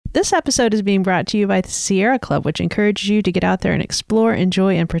This episode is being brought to you by the Sierra Club, which encourages you to get out there and explore,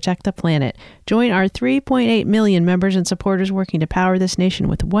 enjoy, and protect the planet. Join our 3.8 million members and supporters working to power this nation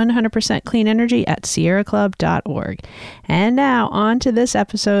with 100% clean energy at sierraclub.org. And now, on to this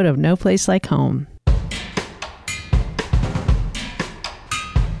episode of No Place Like Home.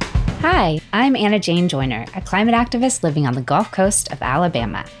 Hi, I'm Anna Jane Joyner, a climate activist living on the Gulf Coast of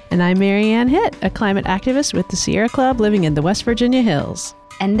Alabama. And I'm Marianne Hitt, a climate activist with the Sierra Club living in the West Virginia hills.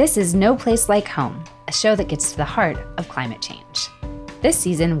 And this is No Place Like Home, a show that gets to the heart of climate change. This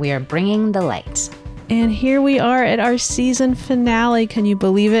season, we are bringing the light. And here we are at our season finale. Can you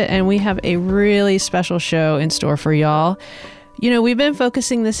believe it? And we have a really special show in store for y'all. You know, we've been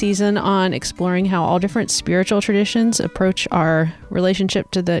focusing this season on exploring how all different spiritual traditions approach our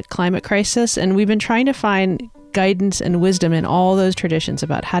relationship to the climate crisis. And we've been trying to find guidance and wisdom in all those traditions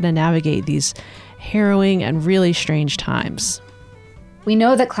about how to navigate these harrowing and really strange times. We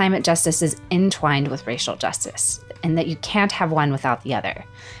know that climate justice is entwined with racial justice, and that you can't have one without the other,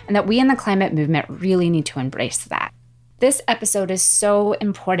 and that we in the climate movement really need to embrace that. This episode is so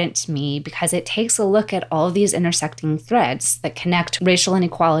important to me because it takes a look at all of these intersecting threads that connect racial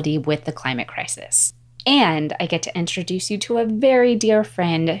inequality with the climate crisis. And I get to introduce you to a very dear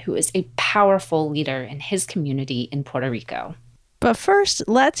friend who is a powerful leader in his community in Puerto Rico. But first,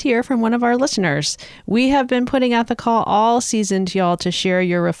 let's hear from one of our listeners. We have been putting out the call all season to y'all to share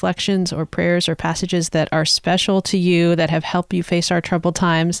your reflections or prayers or passages that are special to you, that have helped you face our troubled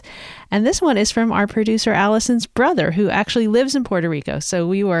times. And this one is from our producer, Allison's brother, who actually lives in Puerto Rico. So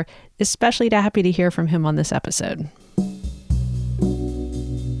we were especially happy to hear from him on this episode.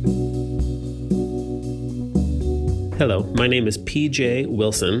 Hello, my name is PJ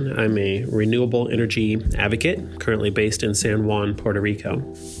Wilson. I'm a renewable energy advocate, currently based in San Juan, Puerto Rico.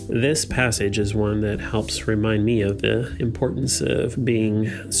 This passage is one that helps remind me of the importance of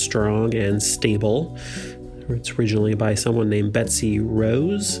being strong and stable. It's originally by someone named Betsy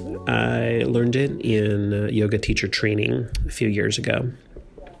Rose. I learned it in yoga teacher training a few years ago.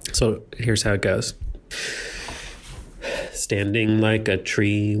 So here's how it goes. Standing like a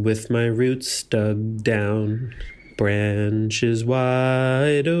tree with my roots dug down, branches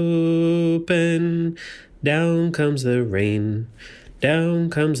wide open, down comes the rain, down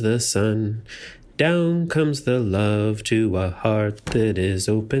comes the sun, down comes the love to a heart that is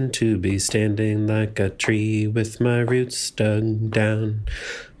open to be standing like a tree with my roots dug down.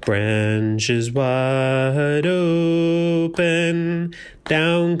 Branches wide open,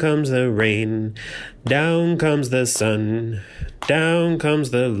 down comes the rain, down comes the sun, down comes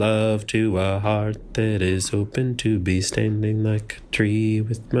the love to a heart that is open to be standing like a tree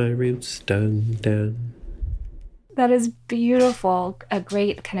with my roots dug down. That is beautiful. A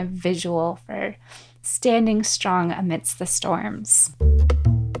great kind of visual for standing strong amidst the storms.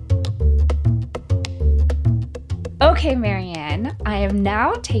 Okay, Marianne, I am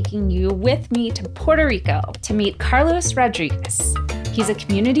now taking you with me to Puerto Rico to meet Carlos Rodriguez. He's a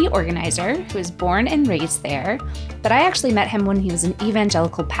community organizer who was born and raised there, but I actually met him when he was an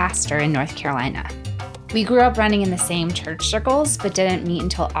evangelical pastor in North Carolina. We grew up running in the same church circles, but didn't meet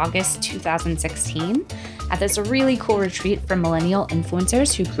until August 2016 at this really cool retreat for millennial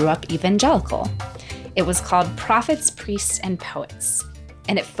influencers who grew up evangelical. It was called Prophets, Priests, and Poets,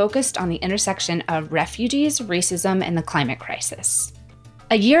 and it focused on the intersection of refugees, racism, and the climate crisis.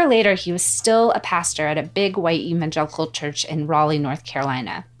 A year later, he was still a pastor at a big white evangelical church in Raleigh, North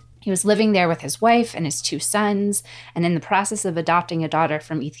Carolina. He was living there with his wife and his 2 sons, and in the process of adopting a daughter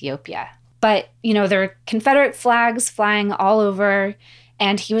from Ethiopia. But, there were Confederate flags flying all over,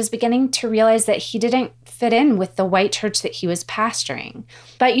 and he was beginning to realize that he didn't fit in with the white church that he was pastoring.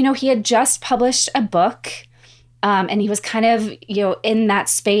 But, he had just published a book, and he was kind of, in that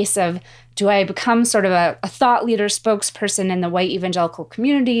space of, do I become sort of a thought leader spokesperson in the white evangelical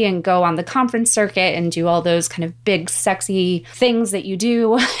community and go on the conference circuit and do all those kind of big, sexy things that you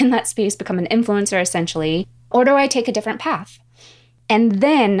do in that space, become an influencer essentially? Or do I take a different path? And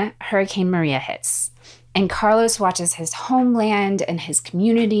then Hurricane Maria hits, and Carlos watches his homeland and his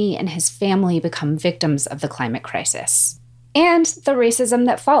community and his family become victims of the climate crisis and the racism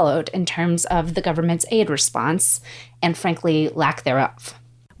that followed in terms of the government's aid response and, frankly, lack thereof.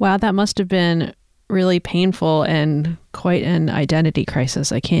 Wow, that must have been really painful and quite an identity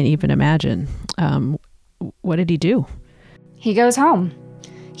crisis. I can't even imagine. What did he do? He goes home.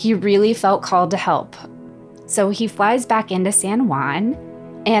 He really felt called to help. So he flies back into San Juan,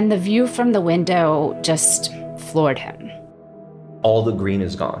 and the view from the window just floored him. All the green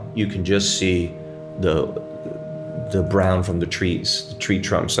is gone. You can just see the brown from the trees, the tree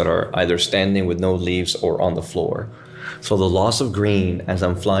trunks that are either standing with no leaves or on the floor. So the loss of green as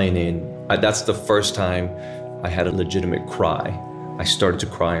I'm flying in, that's the first time I had a legitimate cry. I started to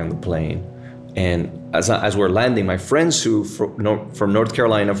cry on the plane. And as we're landing, my friends who from North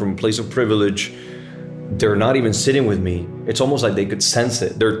Carolina, from a place of privilege, they're not even sitting with me. It's almost like they could sense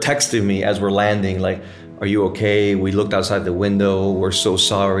it. They're texting me as we're landing, like, are you okay? We looked outside the window. We're so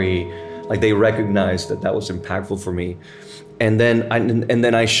sorry. Like, they recognized that was impactful for me. And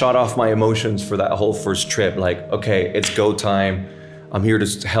then I shot off my emotions for that whole first trip. Like, okay, it's go time. I'm here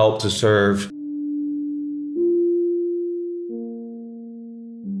to help, to serve.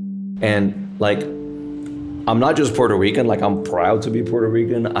 And like, I'm not just Puerto Rican, like I'm proud to be Puerto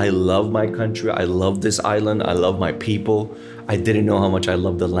Rican. I love my country. I love this island. I love my people. I didn't know how much I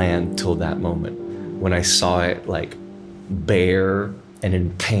loved the land till that moment. When I saw it like bare and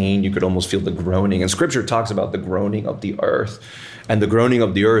in pain, you could almost feel the groaning. And scripture talks about the groaning of the earth. And the groaning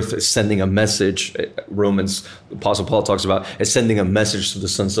of the earth is sending a message. Romans, Apostle Paul talks about, is sending a message to the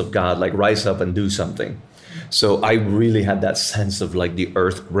sons of God, like rise up and do something. So I really had that sense of like the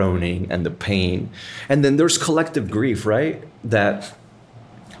earth groaning and the pain. And then there's collective grief, right? That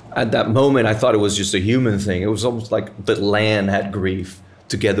at that moment, I thought it was just a human thing. It was almost like the land had grief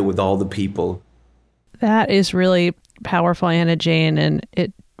together with all the people. That is really powerful, Anna Jane. And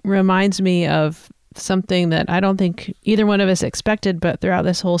it reminds me of something that I don't think either one of us expected, but throughout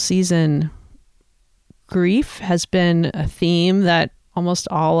this whole season, grief has been a theme that almost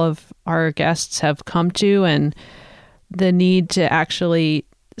all of our guests have come to, and the need to actually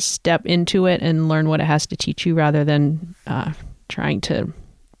step into it and learn what it has to teach you rather than trying to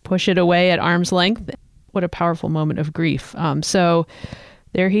push it away at arm's length. What a powerful moment of grief. So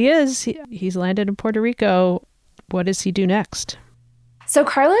there he is. He's landed in Puerto Rico. What does he do next? So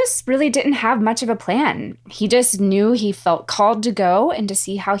Carlos really didn't have much of a plan. He just knew he felt called to go and to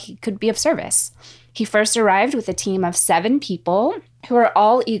see how he could be of service. He first arrived with a team of 7 people who were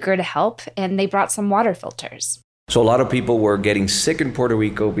all eager to help, and they brought some water filters. So a lot of people were getting sick in Puerto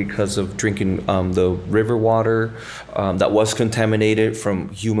Rico because of drinking the river water that was contaminated from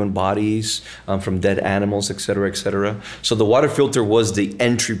human bodies, from dead animals, et cetera, et cetera. So the water filter was the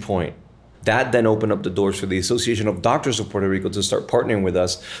entry point. That then opened up the doors for the Association of Doctors of Puerto Rico to start partnering with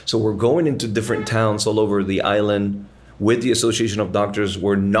us. So we're going into different towns all over the island with the Association of Doctors.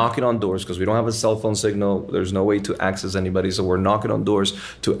 We're knocking on doors because we don't have a cell phone signal. There's no way to access anybody. So we're knocking on doors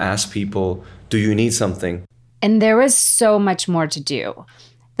to ask people, do you need something? And there was so much more to do.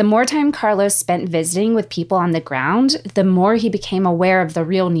 The more time Carlos spent visiting with people on the ground, the more he became aware of the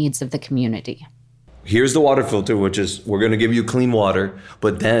real needs of the community. Here's the water filter, which is, we're going to give you clean water,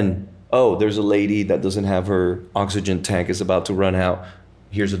 but then, oh, there's a lady that doesn't have her oxygen tank, is about to run out.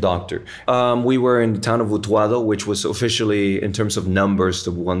 Here's a doctor. We were in the town of Utuado, which was officially, in terms of numbers,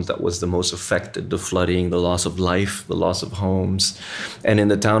 the one that was the most affected, the flooding, the loss of life, the loss of homes. And in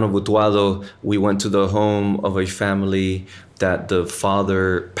the town of Utuado, we went to the home of a family that the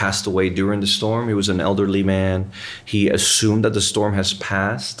father passed away during the storm. He was an elderly man. He assumed that the storm has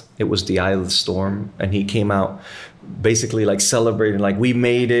passed. It was the eye of the storm. And he came out basically like celebrating, like, we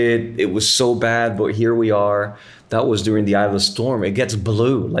made it. It was so bad, but here we are. That was during the eye of the storm. It gets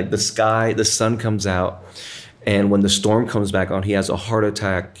blue, like the sky, the sun comes out. And when the storm comes back on, he has a heart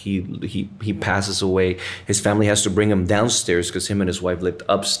attack. He passes away. His family has to bring him downstairs because him and his wife lived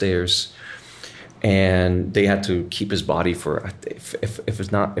upstairs. And they had to keep his body for, if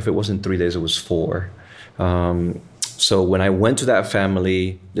it wasn't 3 days, it was 4. So when I went to that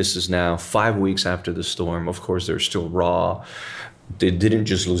family, this is now 5 weeks after the storm. Of course, they're still raw. They didn't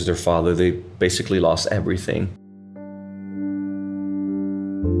just lose their father. They basically lost everything.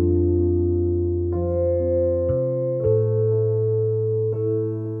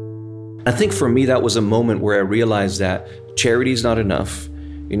 I think for me, that was a moment where I realized that charity is not enough.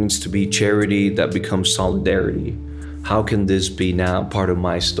 It needs to be charity that becomes solidarity. How can this be now part of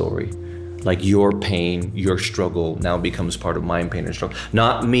my story? Like your pain, your struggle now becomes part of my pain and struggle.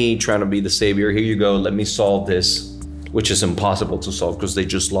 Not me trying to be the savior. Here you go, let me solve this, which is impossible to solve because they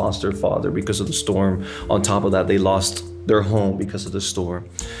just lost their father because of the storm. On top of that, they lost their home because of the storm.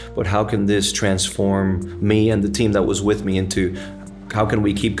 But how can this transform me and the team that was with me into, how can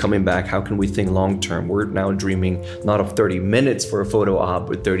we keep coming back? How can we think long-term? We're now dreaming not of 30 minutes for a photo op,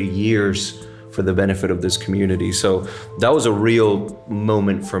 but 30 years for the benefit of this community. So that was a real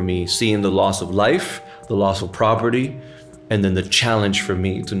moment for me, seeing the loss of life, the loss of property, and then the challenge for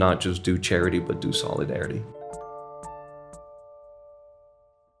me to not just do charity, but do solidarity.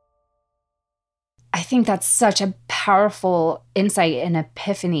 I think that's such a powerful insight and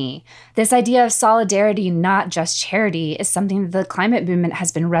epiphany. This idea of solidarity, not just charity, is something that the climate movement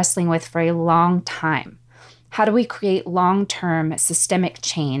has been wrestling with for a long time. How do we create long-term systemic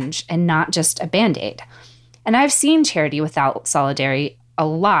change and not just a Band-Aid? And I've seen charity without solidarity a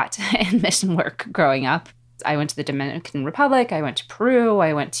lot in mission work growing up. I went to the Dominican Republic, I went to Peru,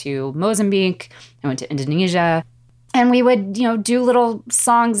 I went to Mozambique, I went to Indonesia. And we would, do little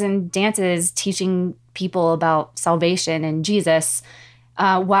songs and dances teaching people about salvation and Jesus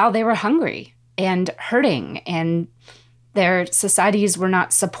while they were hungry and hurting, and their societies were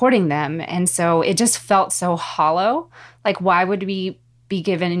not supporting them. And so it just felt so hollow. Like, why would we be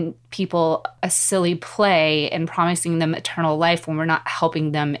giving people a silly play and promising them eternal life when we're not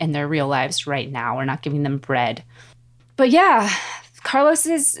helping them in their real lives right now? We're not giving them bread. But yeah,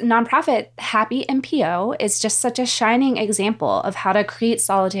 Carlos's nonprofit, Happy MPO, is just such a shining example of how to create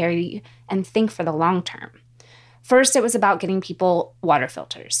solidarity and think for the long term. First, it was about getting people water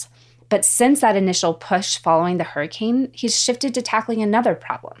filters. But since that initial push following the hurricane, he's shifted to tackling another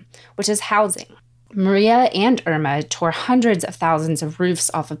problem, which is housing. Maria and Irma tore hundreds of thousands of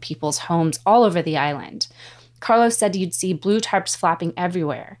roofs off of people's homes all over the island. Carlos said you'd see blue tarps flapping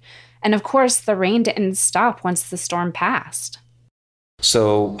everywhere. And of course, the rain didn't stop once the storm passed.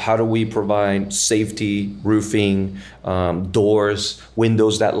 So how do we provide safety, roofing, doors,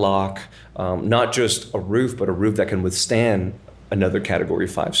 windows that lock, not just a roof, but a roof that can withstand another Category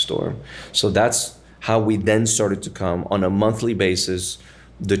 5 storm? So that's how we then started to come on a monthly basis.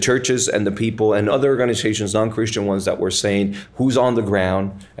 The churches and the people and other organizations, non-Christian ones, that were saying who's on the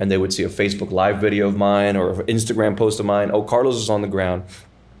ground, and they would see a Facebook Live video of mine or an Instagram post of mine. Oh, Carlos is on the ground.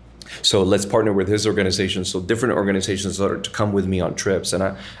 So let's partner with his organization. So different organizations started to come with me on trips,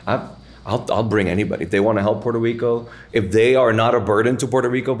 and I'll bring anybody. If they want to help Puerto Rico, if they are not a burden to Puerto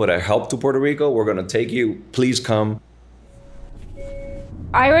Rico, but a help to Puerto Rico, we're going to take you. Please come.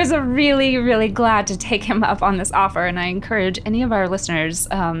 I was really, really glad to take him up on this offer, and I encourage any of our listeners,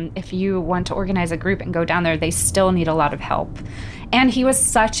 if you want to organize a group and go down there, they still need a lot of help. And he was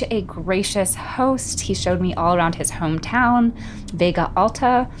such a gracious host. He showed me all around his hometown, Vega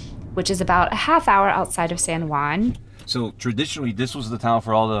Alta, which is about a half hour outside of San Juan. So traditionally, this was the town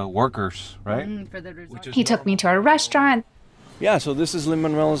for all the workers, right? For the resort. He took me to a restaurant. Yeah, so this is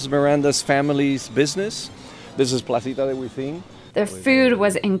Lin-Manuel Miranda's family's business. This is Placita de Huitín. The food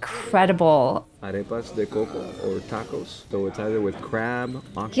was incredible. Arepas de coco, or tacos. So it's either with crab,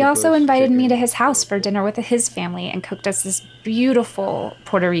 octopus, He also invited chicken. me to his house for dinner with his family and cooked us this beautiful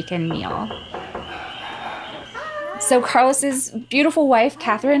Puerto Rican meal. So Carlos's beautiful wife,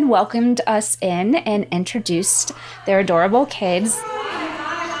 Catherine, welcomed us in and introduced their adorable kids.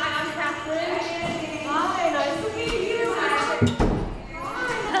 Hi, I'm Catherine. Hi, nice to meet you.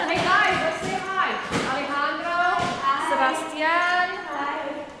 Hey guys, let's say hi. Alejandro, Sebastian,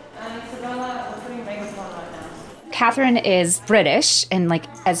 and Isabella. I'm putting makeup on right now. Catherine is British and like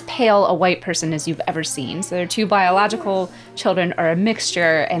as pale a white person as you've ever seen. So their two biological children are a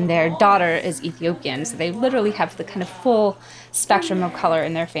mixture, and their daughter is Ethiopian. So they literally have the kind of full spectrum of color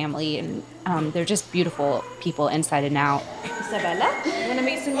in their family, and they're just beautiful people inside and out. Isabella, you want to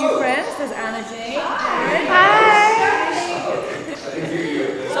meet some new friends? There's Anna Jane. Hi!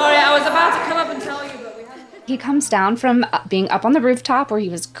 Sorry, I was about to come up and tell you, but we haven't. He comes down from being up on the rooftop where he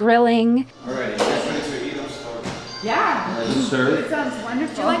was grilling. All right, you guys ready to eat? I'm starving. Yeah. Sir? Sounds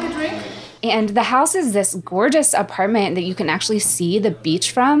wonderful. Do you like a drink? And the house is this gorgeous apartment that you can actually see the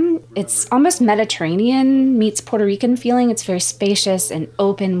beach from. It's almost Mediterranean meets Puerto Rican feeling. It's very spacious and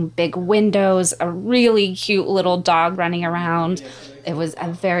open, big windows, a really cute little dog running around. It was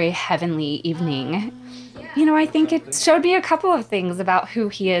a very heavenly evening. You know, I think it showed me a couple of things about who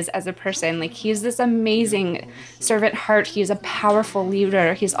he is as a person. Like, he's this amazing servant heart. He's a powerful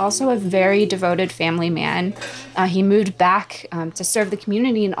leader. He's also a very devoted family man. He moved back to serve the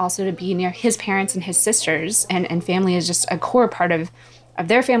community and also to be near his parents and his sisters. And family is just a core part of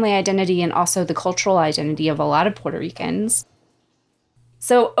their family identity and also the cultural identity of a lot of Puerto Ricans.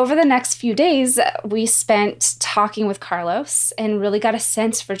 So over the next few days, we spent talking with Carlos and really got a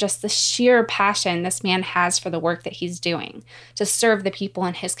sense for just the sheer passion this man has for the work that he's doing, to serve the people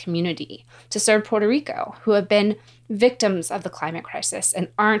in his community, to serve Puerto Rico, who have been victims of the climate crisis and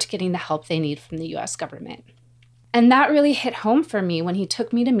aren't getting the help they need from the U.S. government. And that really hit home for me when he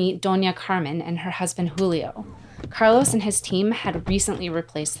took me to meet Doña Carmen and her husband Julio. Carlos and his team had recently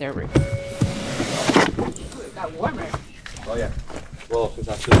replaced their roof. It got warmer. Oh, yeah. Well, because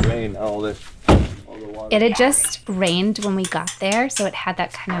after the rain, all the water. It had just rained when we got there, so it had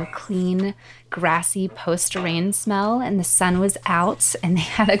that kind of clean, grassy post-rain smell, and the sun was out, and they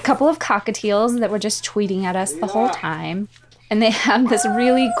had a couple of cockatiels that were just tweeting at us the whole time. And they have this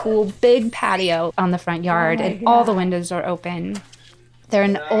really cool big patio on the front yard, and all the windows are open. They're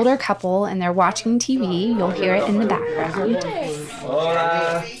an older couple and they're watching TV. You'll hear it in the background.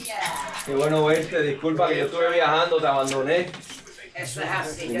 Hola. Qué bueno verte. Disculpa que yo estuve viajando, te abandoné.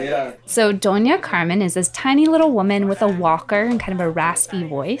 So Doña Carmen is this tiny little woman with a walker and kind of a raspy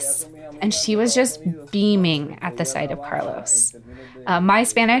voice. And she was just beaming at the sight of Carlos. My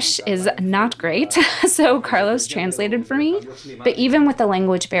Spanish is not great, so Carlos translated for me. But even with the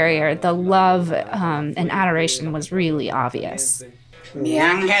language barrier, the love and adoration was really obvious. Mi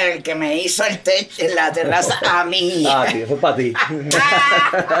ángel que me hizo el techo, la terraza a mí. Sí, eso es para ti.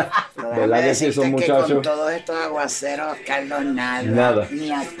 ¿Verdad que sí, esos muchachos? Con todos estos aguaceros, Carlos, Nada.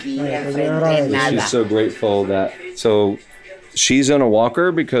 Ni aquí, al frente, nada. She's so grateful that... So she's in a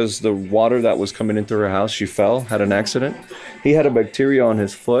walker because the water that was coming into her house, she fell, had an accident. He had a bacteria on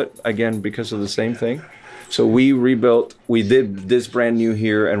his foot, again, because of the same thing. So we did this brand new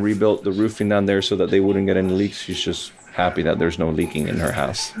here and rebuilt the roofing down there so that they wouldn't get any leaks. She's just happy that there's no leaking in her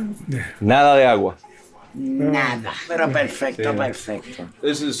house. Nada de agua. Nada. Pero perfecto, perfecto.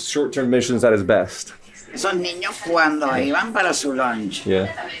 This is short-term missions at its best. Esos niños cuando iban para su lunch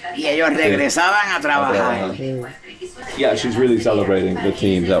Yeah. y ellos regresaban a trabajar. Yeah, she's really celebrating the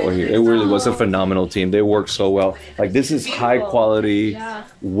team that were here. It really was a phenomenal team. They worked so well. Like, this is high quality,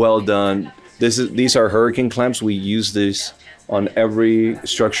 well done. These are hurricane clamps. We use this on every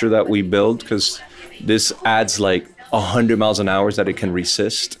structure that we build because this adds like 100 miles an hour that it can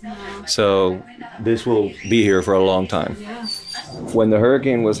resist. So this will be here for a long time. When the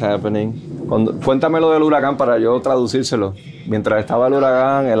hurricane was happening, cuéntame lo del huracán para yo traducírselo. Mientras estaba el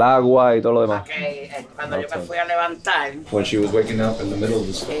huracán, el agua y todo lo demás. Cuando yo me fui a levantar, When she was waking up in the middle of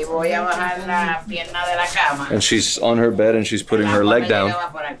the storm. y voy a bajar la pierna de la cama. And she's on her bed and she's putting her leg down.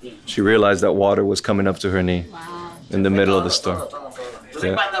 She realized that water was coming up to her knee in the middle of the storm.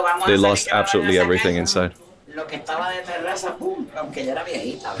 Yeah. They lost absolutely everything inside. Lo que estaba de terraza, pum, aunque ya era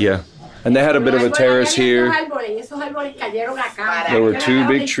viejita. Yeah. And they had a bit of a terrace here. There were two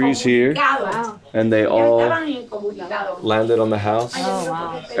big trees here, and they all landed on the house.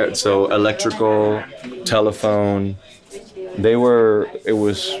 So electrical, telephone. It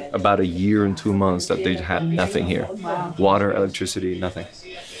was about a year and 2 months that they had nothing here. Water, electricity, nothing.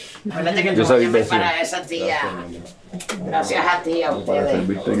 Yo soy para esa tía. Gracias a ti, a ustedes.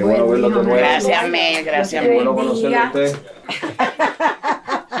 Gracias, Mel. Gracias, Mel.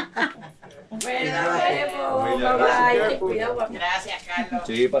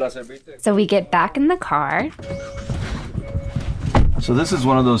 So we get back in the car. So this is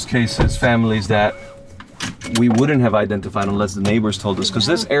one of those cases, families that we wouldn't have identified unless the neighbors told us. Because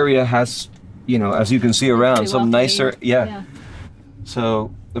this area has, as you can see around, some nicer, yeah.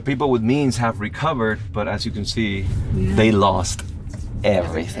 So the people with means have recovered, but as you can see, they lost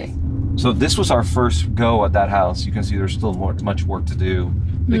everything. So this was our first go at that house. You can see there's still much work to do,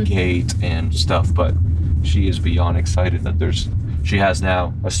 the gate and stuff, but she is beyond excited that she has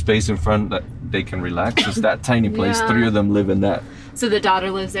now a space in front that they can relax. It's that tiny place. 3 of them live in that. So the daughter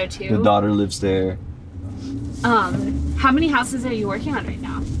lives there too? The daughter lives there. How many houses are you working on right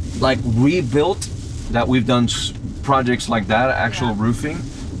now? Like rebuilt, that we've done projects like that, actual roofing,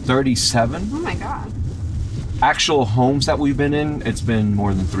 37. Oh my God. Actual homes that we've been in, it's been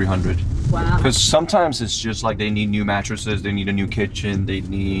more than 300. Wow. Because sometimes it's just like they need new mattresses, they need a new kitchen, they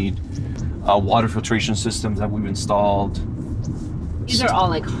need water filtration systems that we've installed. These are all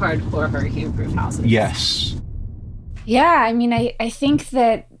like hardcore hurricane-proof houses. Yes. Yeah, I mean, I think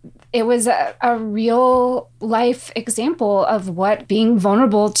that it was a real life example of what being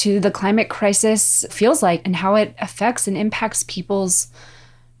vulnerable to the climate crisis feels like and how it affects and impacts people's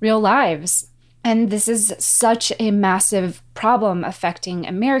real lives. And this is such a massive problem affecting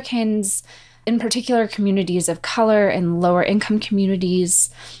Americans, in particular communities of color and lower income communities.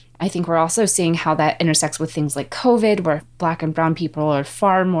 I think we're also seeing how that intersects with things like COVID, where Black and brown people are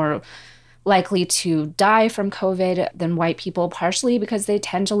far more likely to die from COVID than white people, partially because they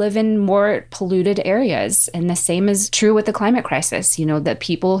tend to live in more polluted areas. And the same is true with the climate crisis. The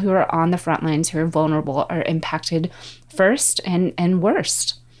people who are on the front lines, who are vulnerable, are impacted first and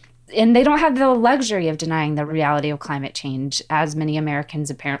worst. And they don't have the luxury of denying the reality of climate change, as many Americans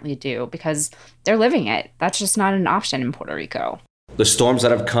apparently do, because they're living it. That's just not an option in Puerto Rico. The storms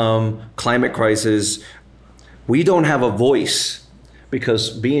that have come, climate crisis, we don't have a voice. Because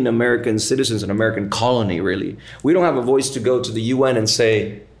being American citizens, an American colony, really, we don't have a voice to go to the UN and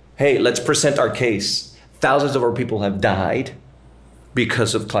say, hey, let's present our case. Thousands of our people have died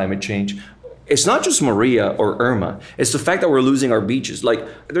because of climate change. It's not just Maria or Irma. It's the fact that we're losing our beaches. Like,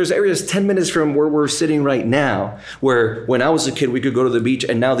 there's areas 10 minutes from where we're sitting right now, where when I was a kid, we could go to the beach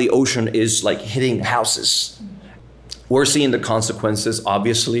and now the ocean is like hitting houses. We're seeing the consequences,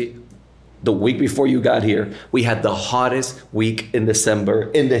 obviously. The week before you got here, we had the hottest week in December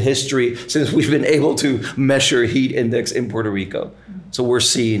in the history since we've been able to measure heat index in Puerto Rico. So we're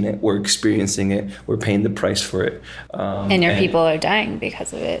seeing it, we're experiencing it, we're paying the price for it. And your people are dying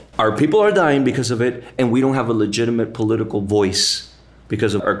because of it. Our people are dying because of it, and we don't have a legitimate political voice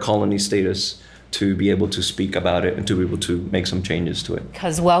because of our colony status to be able to speak about it and to be able to make some changes to it.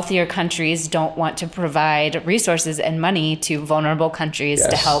 Because wealthier countries don't want to provide resources and money to vulnerable countries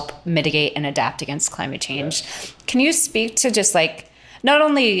to help mitigate and adapt against climate change. Can you speak to just like, not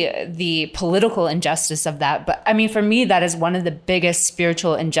only the political injustice of that, but I mean, for me, that is one of the biggest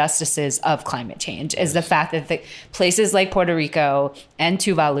spiritual injustices of climate change, is the fact that the places like Puerto Rico and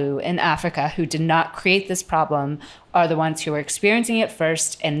Tuvalu in Africa, who did not create this problem, are the ones who are experiencing it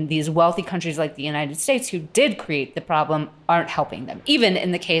first. And these wealthy countries like the United States, who did create the problem, aren't helping them, even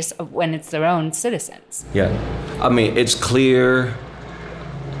in the case of when it's their own citizens. Yeah, I mean, it's clear,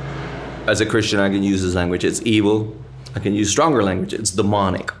 as a Christian, I can use this language, it's evil. I can use stronger language, it's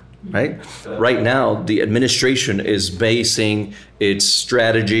demonic, right? Right now, the administration is basing its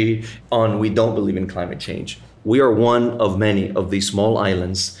strategy on we don't believe in climate change. We are one of many of these small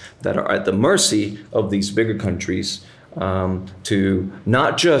islands that are at the mercy of these bigger countries to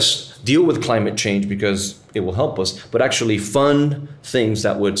not just deal with climate change because it will help us, but actually fund things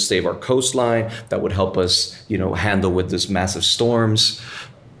that would save our coastline, that would help us, handle with this massive storms.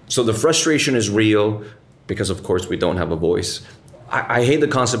 So the frustration is real, because of course we don't have a voice. I hate the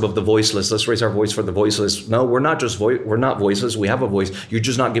concept of the voiceless. Let's raise our voice for the voiceless. No, we're not just we're not voiceless. We have a voice. You're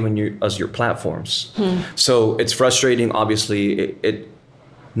just not giving us your platforms. So it's frustrating. Obviously, it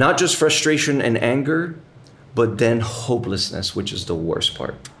not just frustration and anger, but then hopelessness, which is the worst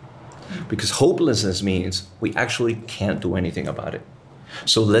part. Because hopelessness means we actually can't do anything about it.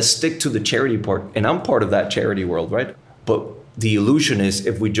 So let's stick to the charity part. And I'm part of that charity world, right? But the illusion is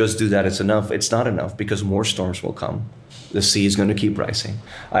if we just do that, it's enough. It's not enough because more storms will come. The sea is going to keep rising.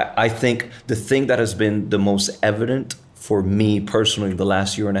 I think the thing that has been the most evident for me personally the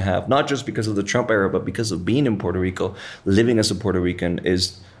last year and a half, not just because of the Trump era, but because of being in Puerto Rico, living as a Puerto Rican,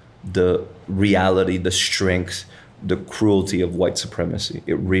 is the reality, the strength, the cruelty of white supremacy.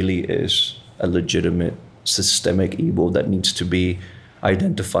 It really is a legitimate systemic evil that needs to be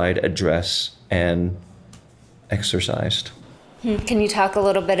identified, addressed, and exorcised. Can you talk a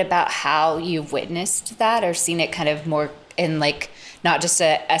little bit about how you've witnessed that or seen it kind of more in like not just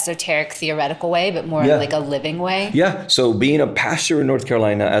an esoteric theoretical way, but more in like a living way? Yeah. So being a pastor in North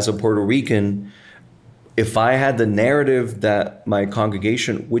Carolina as a Puerto Rican, if I had the narrative that my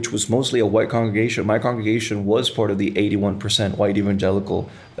congregation, which was mostly a white congregation, my congregation was part of the 81% white evangelical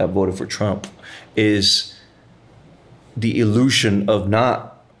that voted for Trump, is the illusion of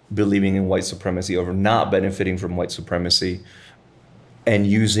not believing in white supremacy or not benefiting from white supremacy, and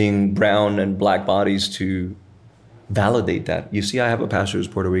using brown and black bodies to validate that. You see, I have a pastor who's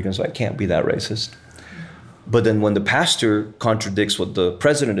Puerto Rican, so I can't be that racist. But then when the pastor contradicts what the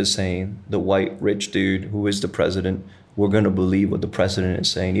president is saying, the white rich dude who is the president, we're going to believe what the president is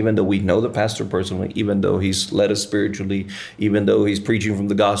saying, even though we know the pastor personally, even though he's led us spiritually, even though he's preaching from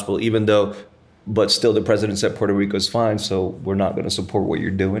the gospel, but still the president said Puerto Rico is fine, so we're not going to support what you're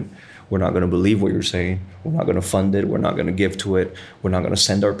doing. We're not going to believe what you're saying. We're not going to fund it. We're not going to give to it. We're not going to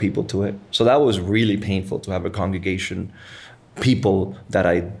send our people to it. So that was really painful to have a congregation, people that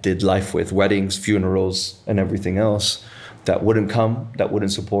I did life with, weddings, funerals, and everything else, that wouldn't come, that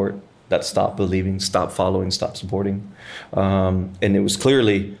wouldn't support, that stopped believing, stopped following, stopped supporting. And it was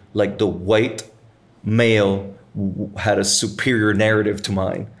clearly like the white male had a superior narrative to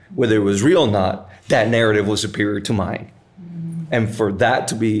mine. Whether it was real or not, that narrative was superior to mine. And for that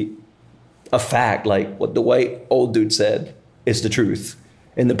to be a fact, like what the white old dude said is the truth,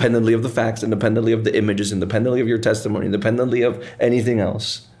 independently of the facts, independently of the images, independently of your testimony, independently of anything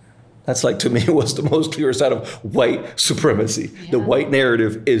else. That's like, to me, was the most clear side of white supremacy. Yeah. The white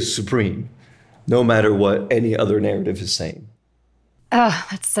narrative is supreme, no matter what any other narrative is saying. Oh,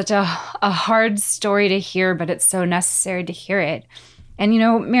 that's such a hard story to hear, but it's so necessary to hear it. And,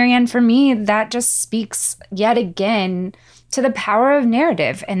 Marianne, for me, that just speaks yet again to the power of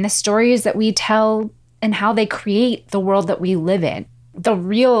narrative and the stories that we tell and how they create the world that we live in. The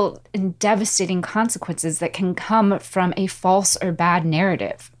real and devastating consequences that can come from a false or bad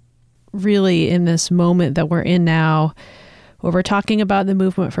narrative. Really, in this moment that we're in now, where we're talking about the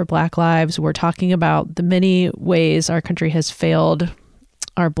movement for Black lives, we're talking about the many ways our country has failed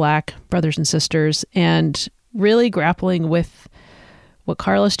our Black brothers and sisters, and really grappling with what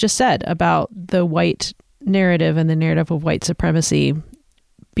Carlos just said about the white narrative and the narrative of white supremacy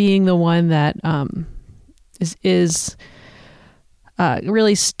being the one that is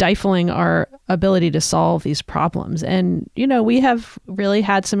really stifling our ability to solve these problems. And, we have really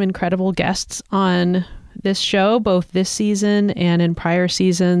had some incredible guests on this show, both this season and in prior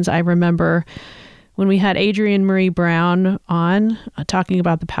seasons. I remember when we had Adrienne Maree Brown on talking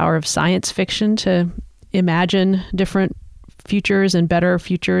about the power of science fiction to imagine different futures and better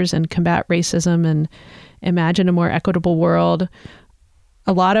futures and combat racism and imagine a more equitable world.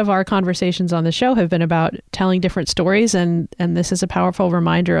 A lot of our conversations on the show have been about telling different stories, and this is a powerful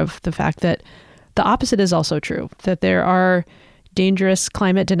reminder of the fact that the opposite is also true, that there are dangerous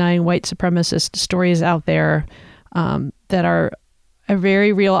climate-denying white supremacist stories out there that are a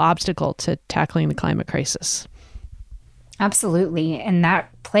very real obstacle to tackling the climate crisis. Absolutely. And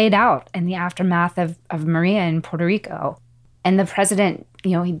that played out in the aftermath of Maria in Puerto Rico. And the president,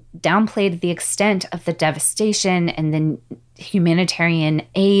 he downplayed the extent of the devastation and the humanitarian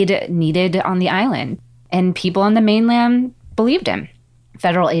aid needed on the island. And people on the mainland believed him.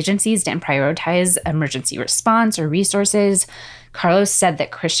 Federal agencies didn't prioritize emergency response or resources. Carlos said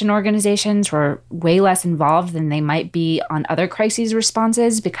that Christian organizations were way less involved than they might be on other crises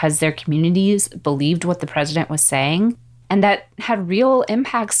responses because their communities believed what the president was saying. And that had real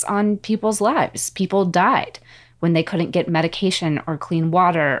impacts on people's lives. People died when they couldn't get medication or clean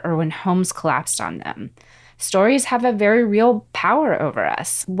water or when homes collapsed on them. Stories have a very real power over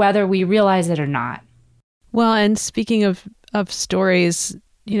us, whether we realize it or not. Well, and speaking of stories,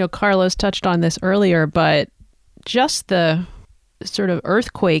 Carlos touched on this earlier, but just the sort of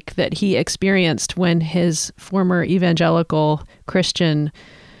earthquake that he experienced when his former evangelical Christian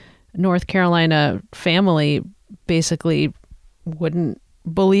North Carolina family basically wouldn't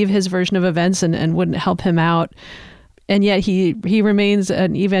believe his version of events and wouldn't help him out. And yet he remains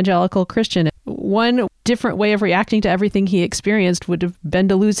an evangelical Christian. One different way of reacting to everything he experienced would have been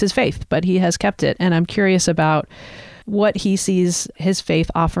to lose his faith, but he has kept it. And I'm curious about what he sees his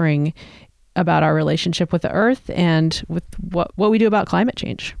faith offering about our relationship with the earth and with what we do about climate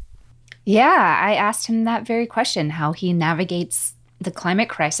change. Yeah, I asked him that very question, how he navigates the climate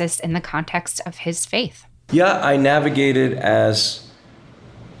crisis in the context of his faith. Yeah, I navigate it as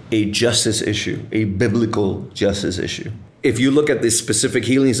a justice issue, a biblical justice issue. If you look at the specific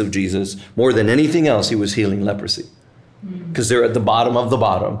healings of Jesus, more than anything else, he was healing leprosy because they're at the bottom of the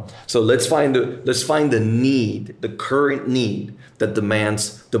bottom. So let's find the need, the current need that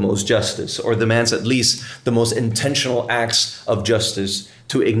demands the most justice, or demands at least the most intentional acts of justice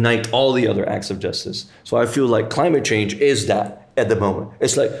to ignite all the other acts of justice. So I feel like climate change is that at the moment.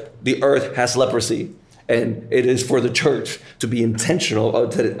 It's like the earth has leprosy. And it is for the church to be intentional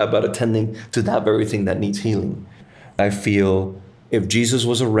about attending to that very thing that needs healing. I feel if Jesus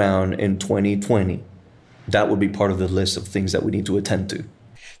was around in 2020, that would be part of the list of things that we need to attend to.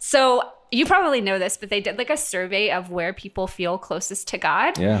 So you probably know this, but they did like a survey of where people feel closest to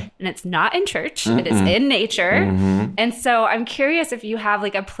God. Yeah. And it's not in church. It is in nature. Mm-hmm. And so I'm curious if you have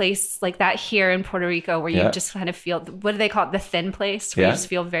like a place like that here in Puerto Rico where you just kind of feel, what do they call it? The thin place where you just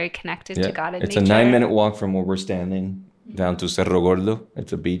feel very connected to God and nature. It's a 9-minute walk from where we're standing down to Cerro Gordo.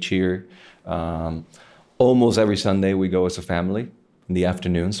 It's a beach here. Almost every Sunday we go as a family in the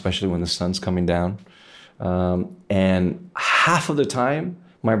afternoon, especially when the sun's coming down. And half of the time,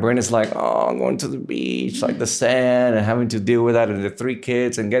 my brain is like, oh, I'm going to the beach, like the sand, and having to deal with that, and the 3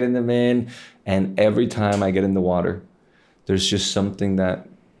 kids, and getting them in. And every time I get in the water, there's just something that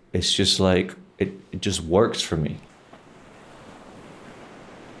it's just like, it just works for me.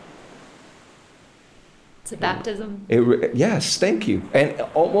 It's a baptism. Yes, thank you. And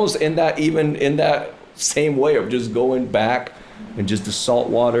almost in that same way of just going back and just the salt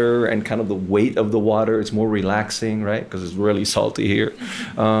water and kind of the weight of the water, it's more relaxing, right? Because it's really salty here.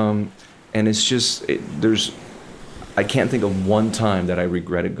 And it's just, I can't think of one time that I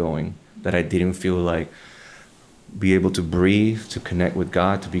regretted going, that I didn't feel like be able to breathe, to connect with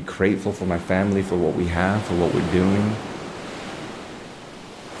God, to be grateful for my family, for what we have, for what we're doing.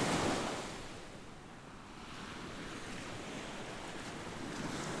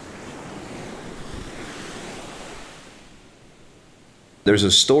 There's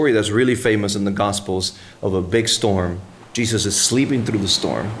a story that's really famous in the Gospels of a big storm. Jesus is sleeping through the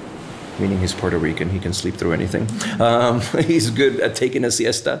storm, meaning he's Puerto Rican. He can sleep through anything. He's good at taking a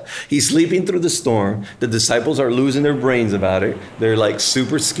siesta. He's sleeping through the storm. The disciples are losing their brains about it. They're like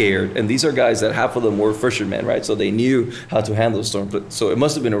super scared. And these are guys that half of them were fishermen, right? So they knew how to handle the storm. So it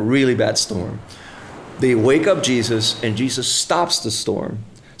must have been a really bad storm. They wake up Jesus, and Jesus stops the storm.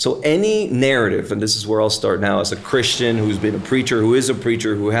 So any narrative, and this is where I'll start now as a Christian who's been a preacher, who is a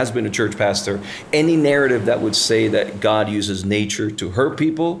preacher, who has been a church pastor, any narrative that would say that God uses nature to hurt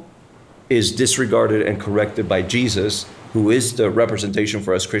people is disregarded and corrected by Jesus, who is the representation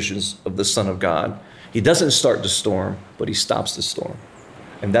for us Christians of the Son of God, he doesn't start the storm, but he stops the storm.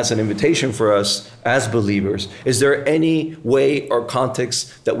 And that's an invitation for us as believers. Is there any way or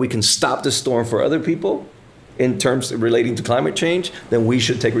context that we can stop the storm for other people in terms relating to climate change? Then we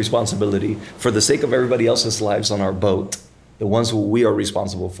should take responsibility for the sake of everybody else's lives on our boat, the ones who we are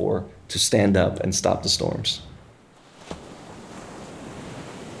responsible for, to stand up and stop the storms.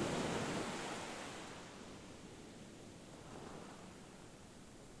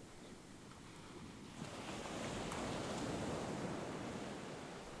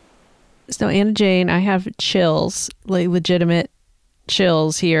 So Anna Jane, I have chills, like legitimate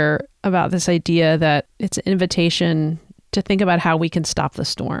chills here about this idea that it's an invitation to think about how we can stop the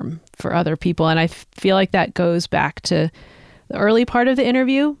storm for other people. And I feel like that goes back to the early part of the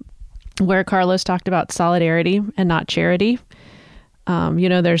interview where Carlos talked about solidarity and not charity.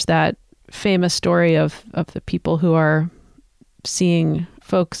 There's that famous story of the people who are seeing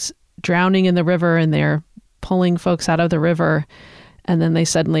folks drowning in the river and they're pulling folks out of the river. And then they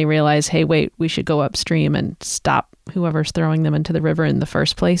suddenly realize, hey, wait, we should go upstream and stop whoever's throwing them into the river in the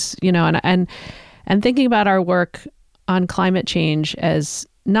first place. And thinking about our work on climate change as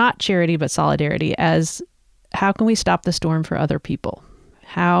not charity, but solidarity, as how can we stop the storm for other people?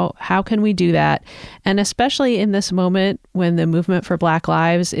 How can we do that? And especially in this moment when the movement for Black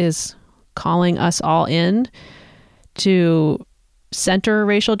Lives is calling us all in to center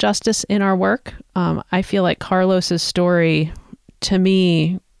racial justice in our work, I feel like Carlos's story, to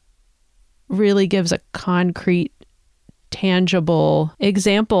me, really gives a concrete, tangible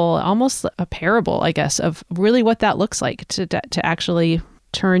example, almost a parable, I guess, of really what that looks like to actually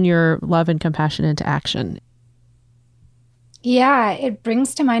turn your love and compassion into action. Yeah, it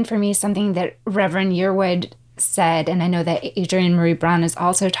brings to mind for me something that Reverend Yearwood said, and I know that Adrienne Maree Brown has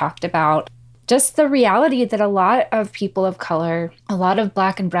also talked about, just the reality that a lot of people of color, a lot of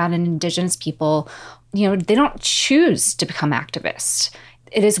Black and Brown and Indigenous people, they don't choose to become activists.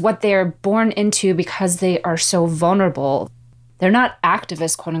 It is what they're born into because they are so vulnerable. They're not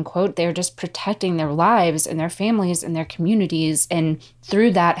activists, quote unquote. They're just protecting their lives and their families and their communities, and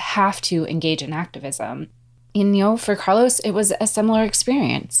through that have to engage in activism. And, for Carlos, it was a similar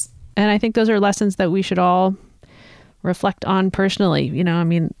experience. And I think those are lessons that we should all reflect on personally.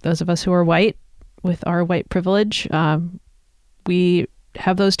 Those of us who are white with our white privilege, we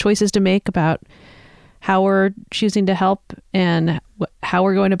have those choices to make about how we're choosing to help and how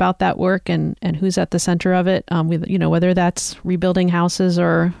we're going about that work and who's at the center of it. Whether that's rebuilding houses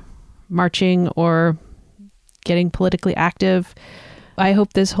or marching or getting politically active. I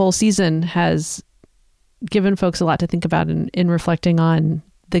hope this whole season has given folks a lot to think about in reflecting on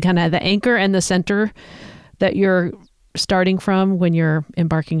the kind of the anchor and the center that you're starting from when you're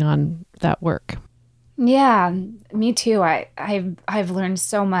embarking on that work. Yeah, me too. I've learned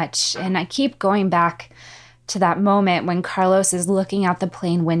so much, and I keep going back to that moment when Carlos is looking out the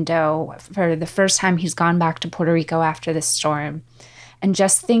plane window for the first time he's gone back to Puerto Rico after the storm, and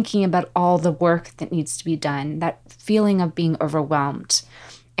just thinking about all the work that needs to be done, that feeling of being overwhelmed,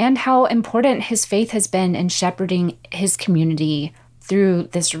 and how important his faith has been in shepherding his community through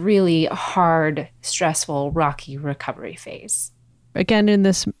this really hard, stressful, rocky recovery phase. Again, in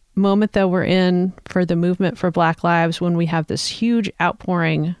this moment that we're in for the movement for Black Lives, when we have this huge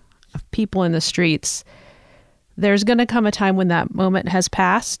outpouring of people in the streets, there's going to come a time when that moment has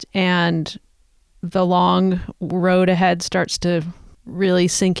passed and the long road ahead starts to really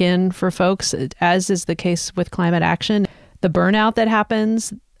sink in for folks, as is the case with climate action. The burnout that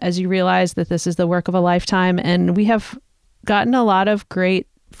happens as you realize that this is the work of a lifetime. And we have gotten a lot of great,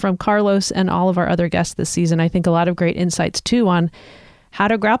 from Carlos and all of our other guests this season, I think a lot of great insights too on how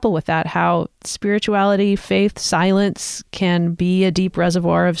to grapple with that, how spirituality, faith, silence can be a deep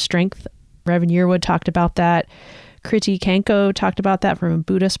reservoir of strength. Reverend Yearwood talked about that. Kriti Kanko talked about that from a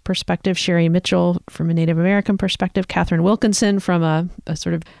Buddhist perspective. Sherry Mitchell from a Native American perspective. Catherine Wilkinson from a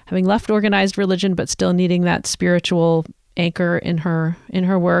sort of having left organized religion, but still needing that spiritual anchor in her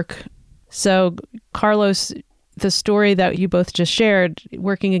work. So Carlos, the story that you both just shared,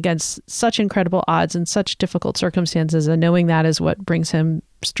 working against such incredible odds and such difficult circumstances, and knowing that is what brings him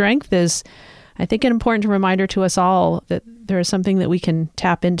strength, is, I think, an important reminder to us all that there is something that we can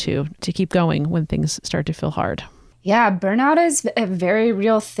tap into to keep going when things start to feel hard. Yeah, burnout is a very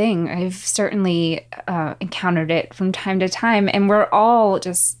real thing. I've certainly encountered it from time to time, and we're all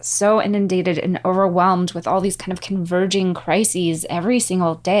just so inundated and overwhelmed with all these kind of converging crises every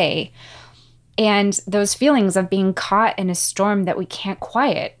single day. And those feelings of being caught in a storm that we can't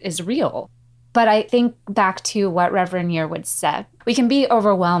quiet is real. But I think back to what Reverend Yearwood said. We can be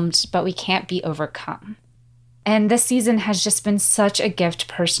overwhelmed, but we can't be overcome. And this season has just been such a gift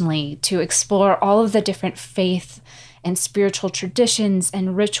personally to explore all of the different faith and spiritual traditions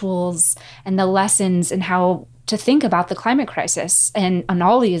and rituals and the lessons and how to think about the climate crisis and on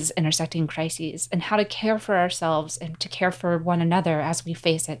all these intersecting crises and how to care for ourselves and to care for one another as we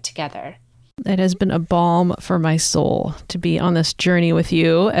face it together. It has been a balm for my soul to be on this journey with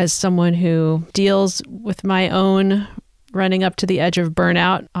you as someone who deals with my own running up to the edge of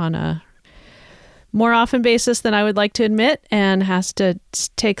burnout on a more often basis than I would like to admit and has to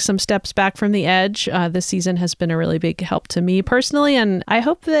take some steps back from the edge. This season has been a really big help to me personally, and I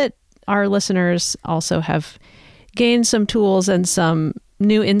hope that our listeners also have gained some tools and some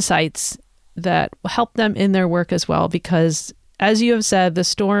new insights that help them in their work as well, because as you have said, the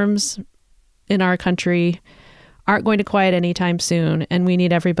storms in our country aren't going to quiet anytime soon, and we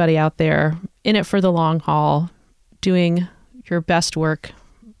need everybody out there in it for the long haul, doing your best work,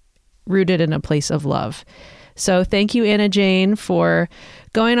 rooted in a place of love. So thank you, Anna Jane, for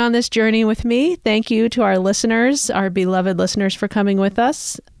going on this journey with me. Thank you to our listeners, our beloved listeners, for coming with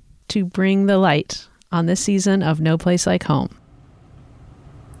us to bring the light on this season of No Place Like Home.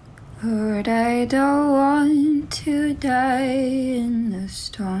 Lord, I don't want to die in the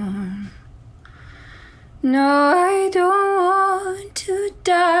storm. No, I don't want to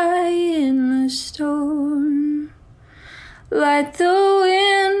die in the storm. Let the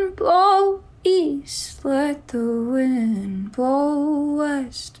wind blow east, let the wind blow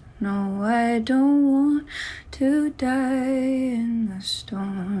west. No, I don't want to die in the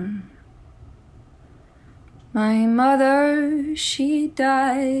storm. My mother, she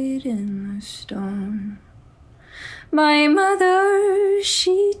died in the storm. My mother,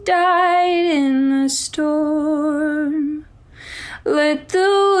 she died in the storm. Let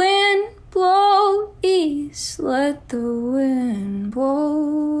the wind blow east, let the wind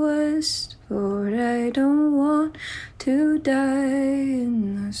blow west. Lord, I don't want to die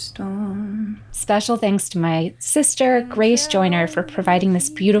in the storm. Special thanks to my sister, Grace Joyner, for providing this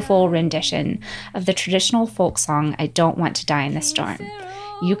beautiful rendition of the traditional folk song, I Don't Want to Die in the Storm.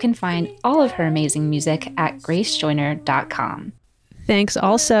 You can find all of her amazing music at gracejoyner.com. Thanks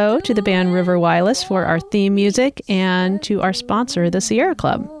also to the band River Wireless for our theme music and to our sponsor, the Sierra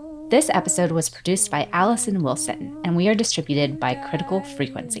Club. This episode was produced by Allison Wilson, and we are distributed by Critical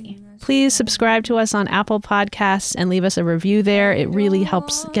Frequency. Please subscribe to us on Apple Podcasts and leave us a review there. It really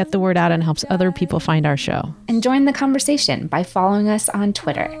helps get the word out and helps other people find our show. And join the conversation by following us on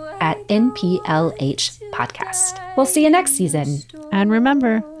Twitter at NPLH Podcast. We'll see you next season. And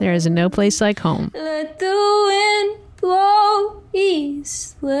remember, there is no place like home. Let the wind blow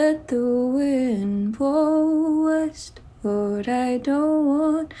east, let the wind blow west. Lord, I don't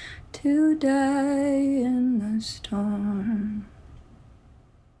want to die